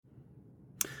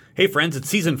Hey friends, it's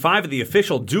season 5 of the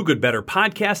official Do Good Better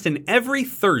podcast, and every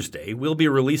Thursday we'll be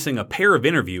releasing a pair of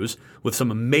interviews with some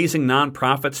amazing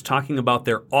nonprofits talking about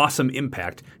their awesome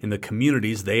impact in the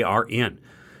communities they are in.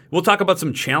 We'll talk about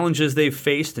some challenges they've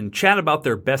faced and chat about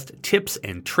their best tips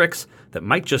and tricks that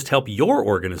might just help your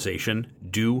organization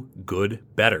do good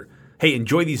better. Hey,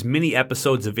 enjoy these mini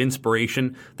episodes of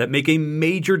inspiration that make a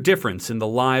major difference in the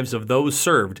lives of those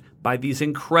served by these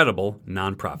incredible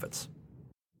nonprofits.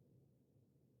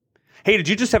 Hey, did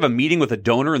you just have a meeting with a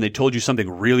donor and they told you something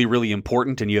really, really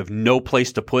important and you have no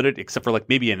place to put it except for like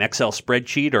maybe an Excel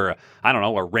spreadsheet or,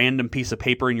 a random piece of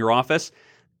paper in your office?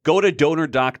 Go to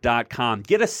donordoc.com.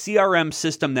 Get a CRM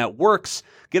system that works.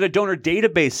 Get a donor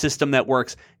database system that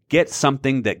works. Get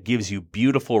something that gives you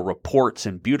beautiful reports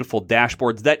and beautiful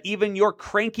dashboards that even your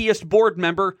crankiest board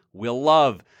member will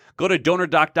love. Go to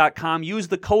donordoc.com. Use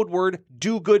the code word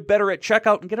DOGOODBETTER at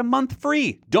checkout and get a month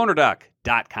free.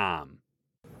 donordoc.com.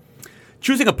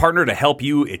 Choosing a partner to help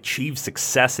you achieve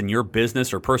success in your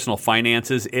business or personal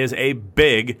finances is a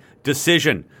big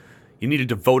decision. You need a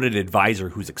devoted advisor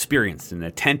who's experienced and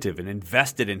attentive and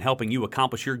invested in helping you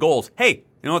accomplish your goals. Hey, you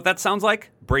know what that sounds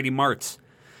like? Brady Martz.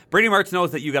 Brady Martz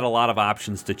knows that you got a lot of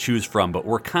options to choose from, but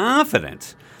we're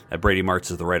confident that Brady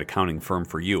Martz is the right accounting firm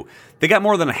for you. They got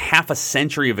more than a half a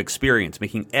century of experience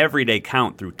making every day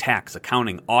count through tax,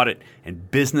 accounting, audit, and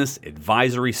business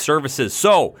advisory services.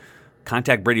 So,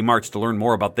 contact Brady Martz to learn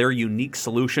more about their unique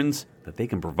solutions that they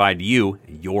can provide to you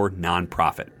and your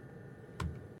nonprofit.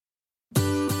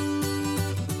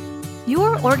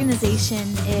 Your organization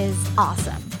is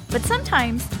awesome, but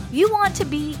sometimes you want to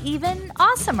be even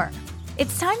awesomer.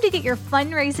 It's time to get your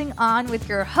fundraising on with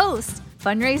your host,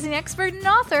 fundraising expert and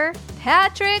author,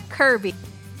 Patrick Kirby.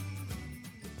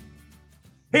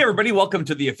 Hey, everybody. Welcome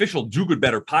to the official Do Good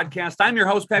Better podcast. I'm your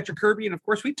host, Patrick Kirby. And of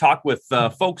course, we talk with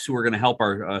folks who are going to help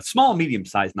our small and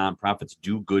medium-sized nonprofits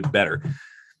do good better.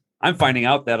 I'm finding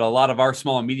out that a lot of our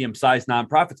small and medium-sized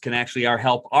nonprofits can actually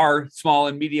help our small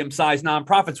and medium-sized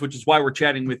nonprofits, which is why we're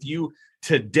chatting with you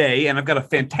today. And I've got a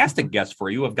fantastic guest for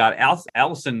you. I've got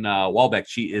Alison Wolbeck.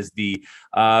 She is the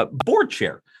board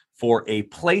chair for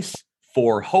Ep6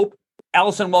 for Hope.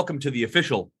 Alison, welcome to the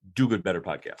official Do Good Better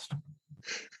podcast.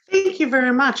 Thank you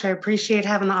very much. I appreciate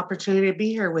having the opportunity to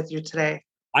be here with you today.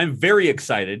 I'm very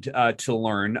excited to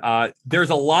learn. There's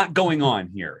a lot going on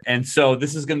here. And so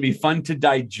this is going to be fun to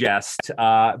digest.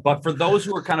 But for those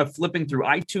who are kind of flipping through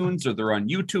iTunes or they're on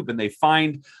YouTube and they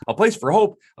find a place for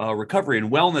hope, recovery and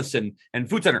wellness and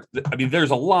food center, I mean,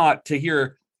 there's a lot to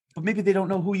hear, but maybe they don't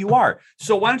know who you are.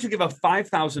 So why don't you give a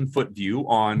 5,000-foot view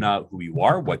on who you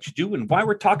are, what you do, and why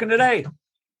we're talking today?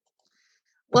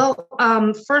 Well,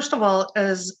 first of all,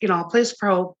 as you know, Place for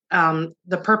Hope,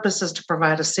 the purpose is to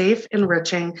provide a safe,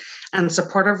 enriching, and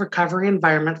supportive recovery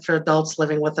environment for adults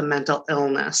living with a mental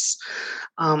illness.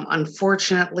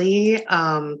 Unfortunately,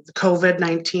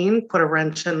 COVID-19 put a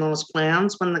wrench in those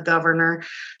plans when the governor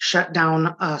shut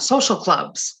down social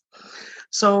clubs.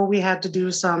 So we had to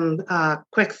do some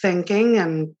quick thinking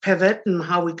and pivot in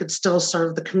how we could still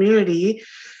serve the community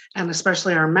and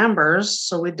especially our members.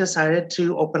 So we decided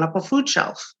to open up a food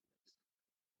shelf.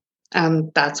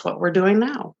 And that's what we're doing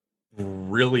now.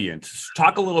 Brilliant.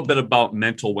 Talk a little bit about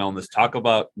mental wellness. Talk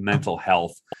about mental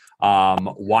health.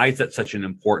 Why is that such an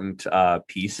important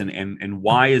piece? And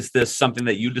why is this something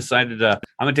that you decided I'm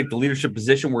going to take the leadership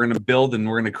position, we're going to build, and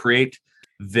we're going to create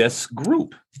this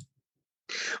group?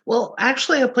 Well,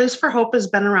 actually, A Place for Hope has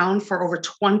been around for over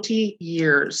 20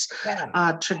 years.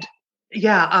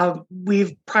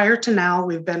 We've prior to now,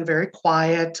 we've been very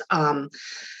quiet,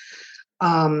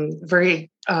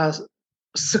 very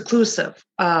seclusive.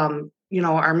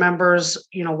 Our members,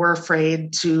 were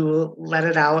afraid to let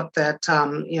it out that,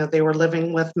 they were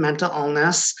living with mental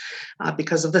illness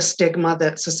because of the stigma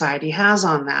that society has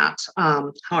on that.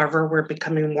 However, we're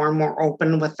becoming more and more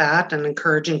open with that and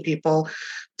encouraging people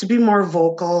to be more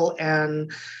vocal,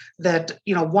 and that,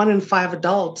 1 in 5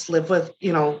 adults live with,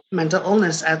 mental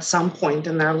illness at some point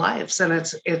in their lives. And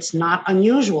it's not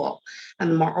unusual.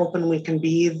 And the more open we can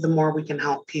be, the more we can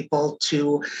help people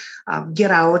to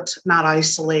get out, not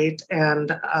isolate,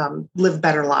 and live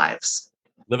better lives.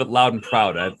 Live it loud and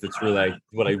proud. That's really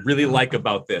what I really like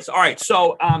about this. All right.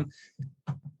 So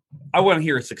I want to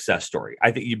hear a success story.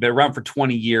 I think you've been around for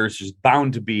 20 years. There's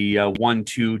bound to be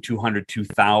 200,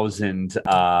 2,000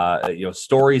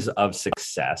 stories of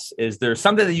success. Is there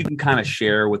something that you can kind of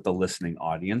share with the listening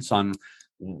audience on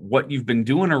what you've been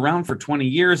doing around for 20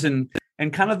 years and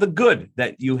kind of the good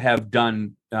that you have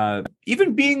done,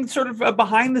 even being sort of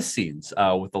behind the scenes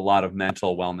with a lot of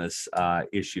mental wellness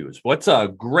issues? What's a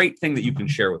great thing that you can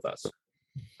share with us?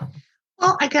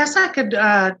 Well, I guess I could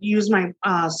use my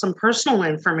some personal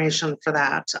information for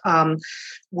that.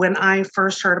 When I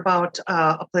first heard about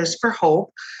A Place for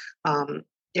Hope, um,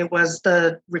 it was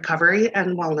the Recovery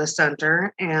and Wellness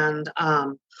Center, and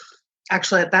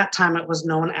actually at that time it was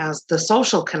known as the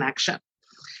Social Connection.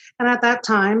 And at that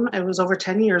time, it was over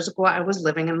 10 years ago, I was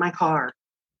living in my car.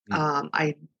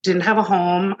 I didn't have a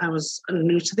home. I was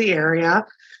new to the area.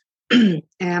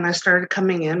 And I started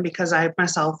coming in because I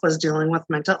myself was dealing with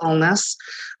mental illness,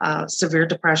 severe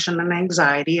depression and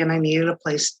anxiety, and I needed a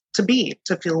place to be,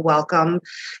 to feel welcome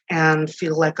and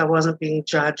feel like I wasn't being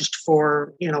judged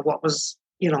for, what was,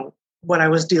 what I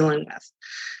was dealing with.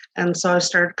 And so I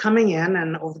started coming in,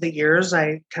 and over the years,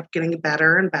 I kept getting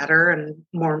better and better and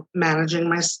more managing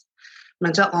my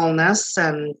mental illness.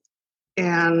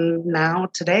 And now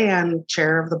today I'm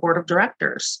chair of the board of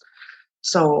directors.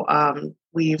 So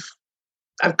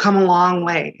I've come a long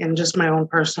way in just my own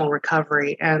personal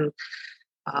recovery, and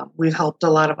we've helped a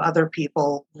lot of other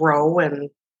people grow and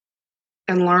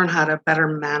learn how to better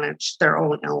manage their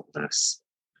own illness.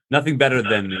 Nothing better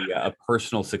than a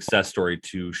personal success story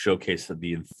to showcase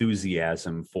the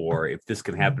enthusiasm for, if this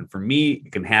can happen for me,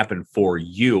 it can happen for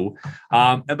you.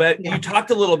 But You talked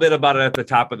a little bit about it at the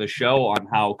top of the show on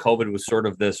how COVID was sort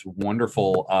of this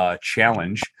wonderful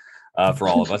challenge for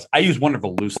all of us. I use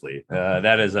wonderful loosely.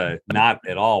 That is not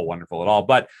at all wonderful at all,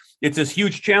 but it's this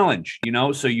huge challenge,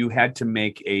 so you had to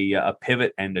make a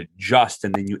pivot and adjust.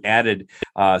 And then you added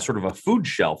sort of a food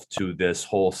shelf to this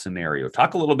whole scenario.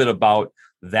 Talk a little bit about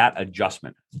that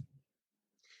adjustment.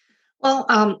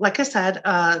 Well, like I said,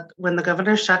 when the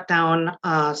governor shut down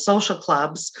social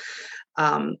clubs,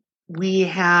 we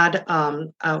had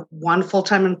one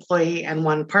full-time employee and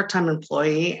one part-time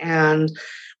employee, and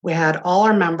we had all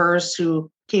our members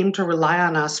who came to rely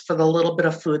on us for the little bit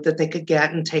of food that they could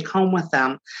get and take home with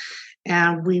them.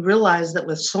 And we realized that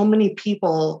with so many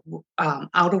people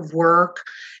out of work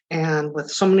and with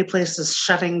so many places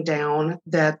shutting down,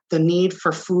 that the need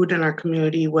for food in our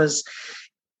community was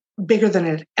bigger than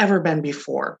it had ever been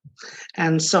before.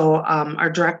 And so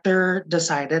our director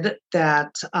decided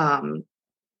that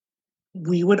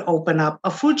we would open up a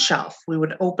food shelf. We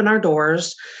would open our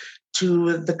doors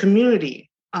to the community,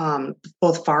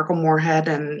 both Fargo, Moorhead,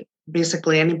 and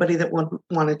basically anybody that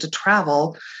wanted to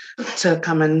travel to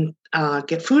come and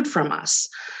get food from us.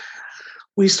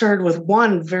 We started with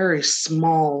one very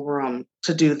small room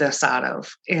to do this out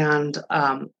of. And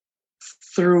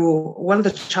through one of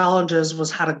the challenges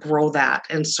was how to grow that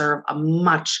and serve a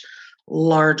much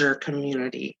larger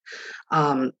community.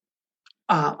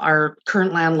 Our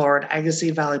current landlord,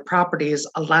 Agassiz Valley Properties,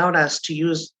 allowed us to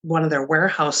use one of their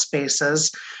warehouse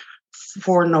spaces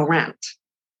for no rent.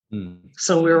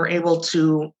 So we were able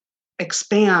to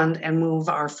expand and move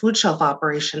our food shelf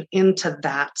operation into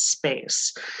that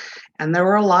space. And there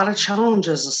were a lot of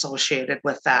challenges associated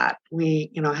with that.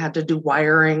 We, had to do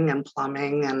wiring and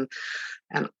plumbing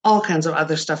and all kinds of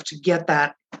other stuff to get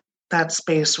that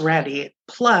space ready,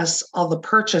 plus all the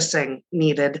purchasing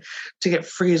needed to get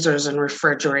freezers and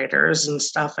refrigerators and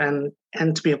stuff and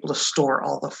to be able to store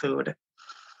all the food.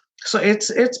 So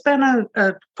it's been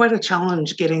quite a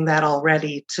challenge getting that all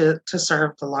ready to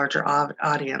serve the larger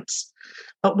audience,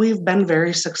 but we've been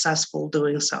very successful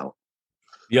doing so.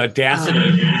 The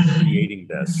audacity of creating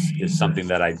this is something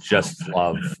that I just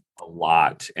love a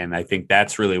lot, and I think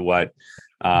that's really what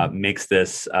makes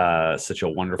this such a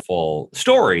wonderful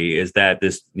story. Is that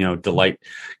this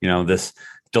this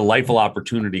delightful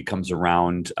opportunity comes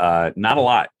around not a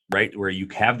lot. Right, where you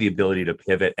have the ability to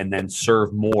pivot and then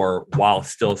serve more while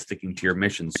still sticking to your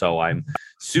mission. So I'm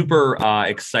super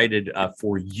excited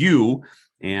for you,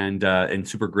 and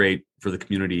super great for the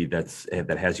community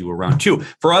that has you around too.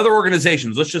 For other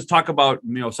organizations, let's just talk about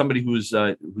somebody who's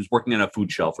working on a food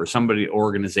shelf, or somebody,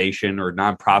 organization or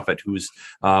nonprofit who's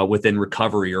within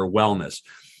recovery or wellness.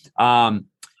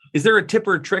 Is there a tip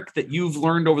or a trick that you've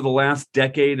learned over the last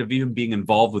decade of even being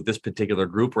involved with this particular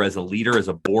group, or as a leader, as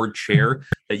a board chair,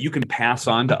 that you can pass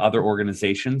on to other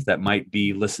organizations that might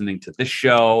be listening to this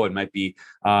show and might be,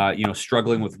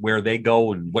 struggling with where they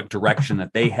go and what direction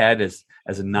that they head as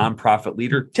a nonprofit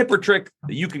leader? Tip or trick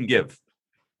that you can give?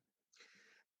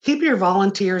 Keep your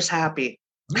volunteers happy.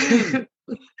 That's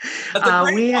a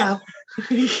great one.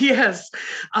 Yes.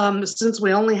 Since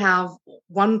we only have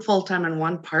one full-time and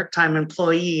one part-time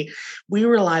employee, we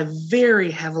rely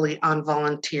very heavily on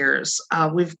volunteers.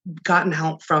 We've gotten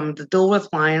help from the Dilworth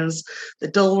Lions, the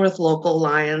Dilworth Local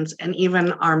Lions, and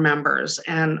even our members.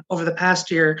 And over the past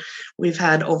year, we've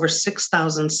had over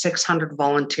 6,600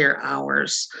 volunteer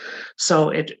hours.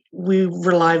 So we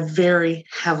rely very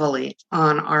heavily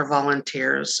on our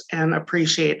volunteers and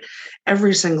appreciate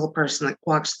every single person that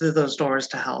walks through those doors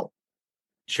to help.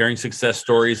 Sharing success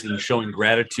stories and showing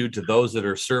gratitude to those that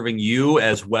are serving you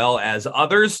as well as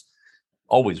others.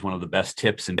 Always one of the best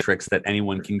tips and tricks that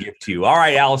anyone can give to you. All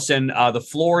right, Alison, the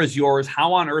floor is yours.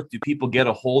 How on earth do people get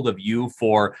a hold of you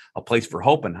for A Place for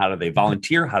Hope? And how do they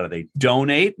volunteer? How do they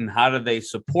donate? And how do they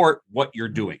support what you're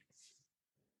doing?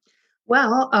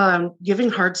 Well, Giving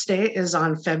Hearts Day is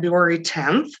on February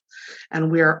 10th, and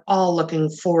we are all looking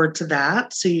forward to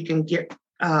that. So you can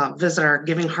visit our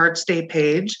Giving Hearts Day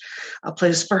page, A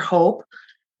Place for Hope,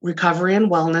 Recovery and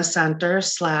Wellness Center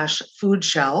 /food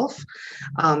shelf.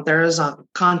 There is a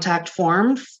contact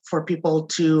form for people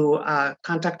to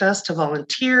contact us to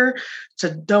volunteer,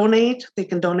 to donate. They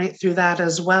can donate through that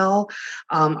as well.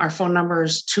 Our phone number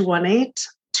is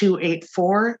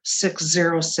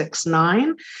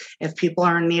 218-284-6069. If people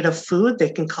are in need of food,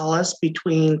 they can call us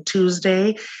between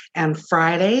Tuesday and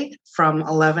Friday from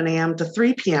 11 a.m. to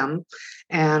 3 p.m.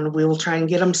 and we will try and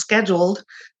get them scheduled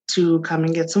to come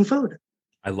and get some food.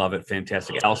 I love it.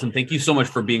 Fantastic. Alison, thank you so much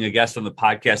for being a guest on the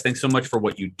podcast. Thanks so much for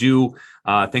what you do.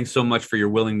 Thanks so much for your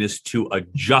willingness to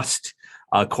adjust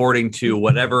according to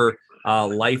whatever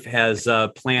life has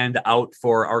planned out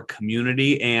for our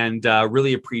community, and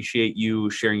really appreciate you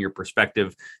sharing your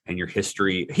perspective and your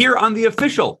history here on the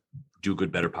official Do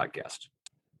Good Better podcast.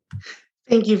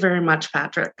 Thank you very much,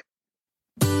 Patrick.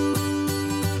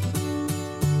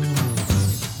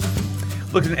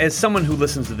 Look, as someone who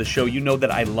listens to the show, you know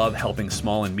that I love helping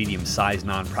small and medium-sized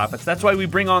nonprofits. That's why we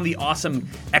bring on the awesome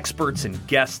experts and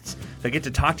guests that get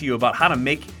to talk to you about how to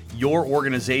make your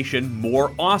organization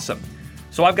more awesome.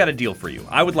 So I've got a deal for you.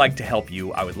 I would like to help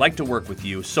you. I would like to work with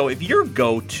you. So if you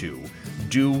go to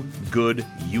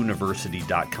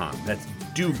dogooduniversity.com, that's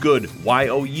dogood,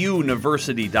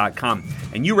 YOUniversity.com,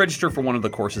 and you register for one of the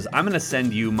courses, I'm going to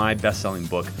send you my best-selling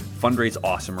book, Fundraise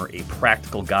Awesomer, a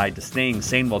practical guide to staying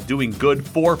sane while doing good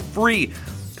for free,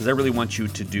 because I really want you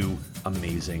to do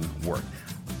amazing work.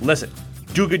 Listen,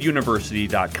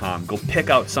 dogooduniversity.com. Go pick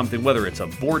out something, whether it's a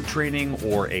board training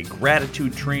or a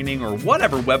gratitude training or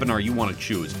whatever webinar you want to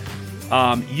choose.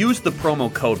 Use the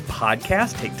promo code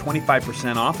podcast. Take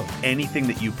 25% off of anything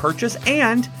that you purchase,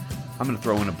 and I'm going to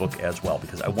throw in a book as well,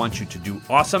 because I want you to do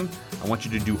awesome. I want you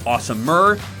to do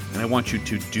awesomer, and I want you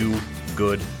to do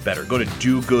good better. Go to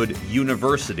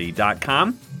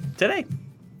dogooduniversity.com today.